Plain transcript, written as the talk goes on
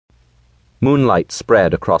Moonlight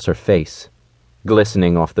spread across her face,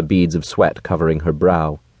 glistening off the beads of sweat covering her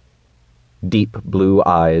brow. Deep blue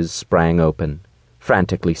eyes sprang open,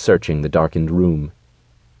 frantically searching the darkened room.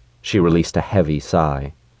 She released a heavy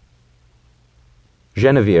sigh.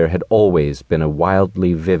 Genevieve had always been a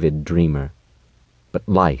wildly vivid dreamer, but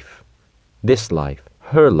life, this life,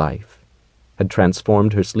 her life, had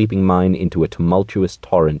transformed her sleeping mind into a tumultuous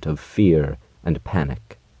torrent of fear and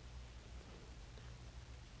panic.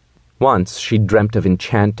 Once she'd dreamt of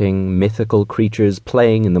enchanting, mythical creatures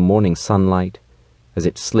playing in the morning sunlight as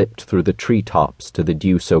it slipped through the tree-tops to the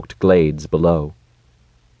dew-soaked glades below.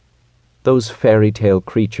 Those fairy-tale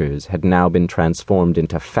creatures had now been transformed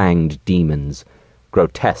into fanged demons,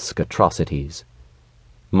 grotesque atrocities.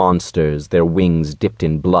 Monsters, their wings dipped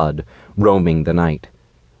in blood, roaming the night,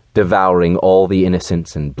 devouring all the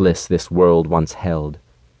innocence and bliss this world once held.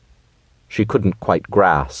 She couldn't quite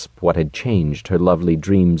grasp what had changed her lovely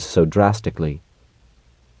dreams so drastically.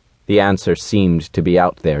 The answer seemed to be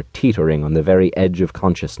out there, teetering on the very edge of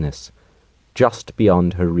consciousness, just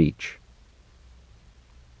beyond her reach.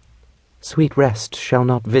 "Sweet rest shall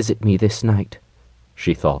not visit me this night,"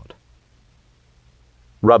 she thought.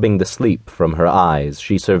 Rubbing the sleep from her eyes,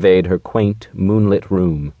 she surveyed her quaint, moonlit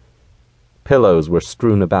room. Pillows were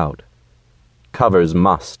strewn about, covers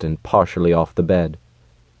mussed and partially off the bed.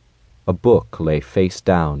 A book lay face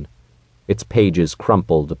down, its pages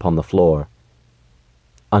crumpled upon the floor.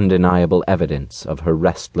 Undeniable evidence of her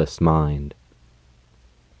restless mind.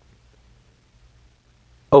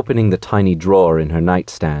 Opening the tiny drawer in her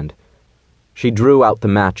nightstand, she drew out the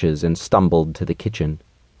matches and stumbled to the kitchen.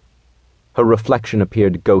 Her reflection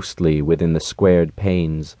appeared ghostly within the squared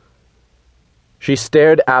panes. She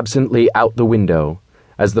stared absently out the window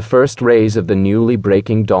as the first rays of the newly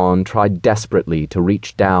breaking dawn tried desperately to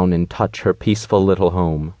reach down and touch her peaceful little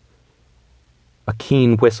home. A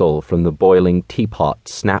keen whistle from the boiling teapot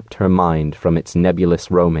snapped her mind from its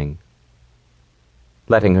nebulous roaming.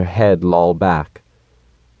 Letting her head loll back,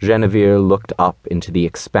 Genevieve looked up into the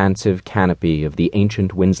expansive canopy of the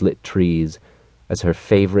ancient winslet trees as her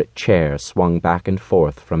favorite chair swung back and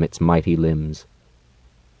forth from its mighty limbs.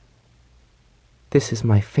 "This is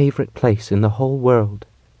my favorite place in the whole world,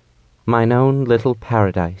 mine own little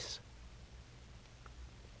paradise."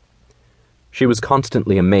 She was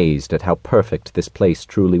constantly amazed at how perfect this place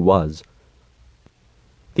truly was.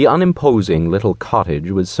 The unimposing little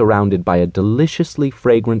cottage was surrounded by a deliciously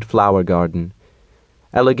fragrant flower garden,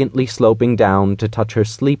 elegantly sloping down to touch her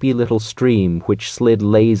sleepy little stream which slid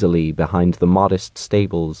lazily behind the modest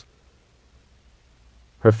stables.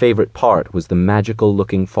 Her favorite part was the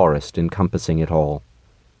magical-looking forest encompassing it all.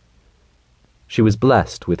 She was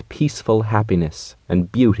blessed with peaceful happiness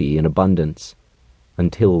and beauty in abundance,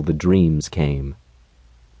 until the dreams came.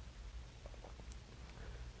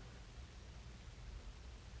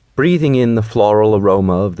 Breathing in the floral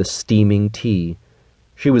aroma of the steaming tea,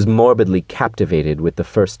 she was morbidly captivated with the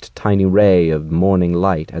first tiny ray of morning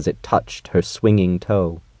light as it touched her swinging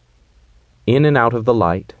toe. In and out of the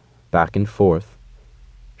light, back and forth,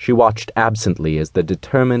 she watched absently as the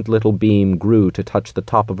determined little beam grew to touch the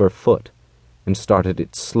top of her foot and started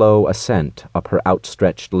its slow ascent up her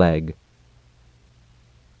outstretched leg.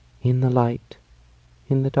 In the light,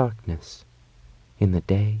 in the darkness, in the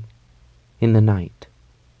day, in the night.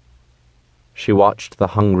 She watched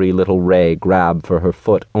the hungry little ray grab for her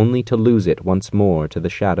foot only to lose it once more to the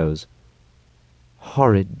shadows.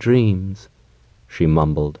 "Horrid dreams," she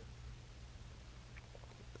mumbled.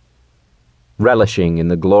 Relishing in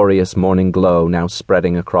the glorious morning glow now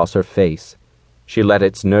spreading across her face, she let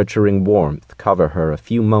its nurturing warmth cover her a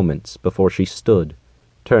few moments before she stood,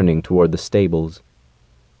 turning toward the stables.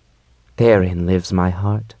 "Therein lives my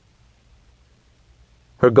heart."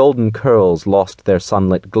 Her golden curls lost their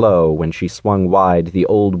sunlit glow when she swung wide the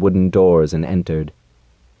old wooden doors and entered.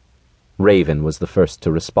 Raven was the first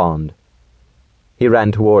to respond. He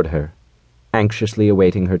ran toward her, anxiously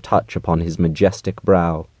awaiting her touch upon his majestic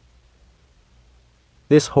brow.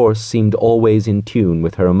 This horse seemed always in tune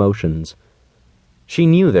with her emotions. She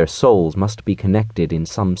knew their souls must be connected in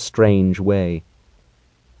some strange way.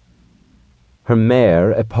 Her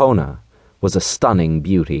mare, Epona, was a stunning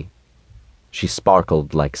beauty. She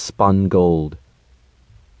sparkled like spun gold,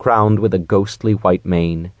 crowned with a ghostly white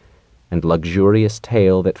mane and luxurious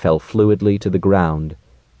tail that fell fluidly to the ground.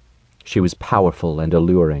 She was powerful and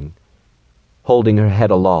alluring, holding her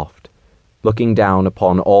head aloft, looking down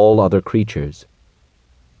upon all other creatures.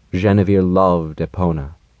 Genevieve loved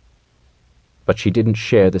Epona, but she didn't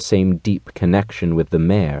share the same deep connection with the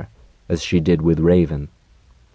mare as she did with Raven.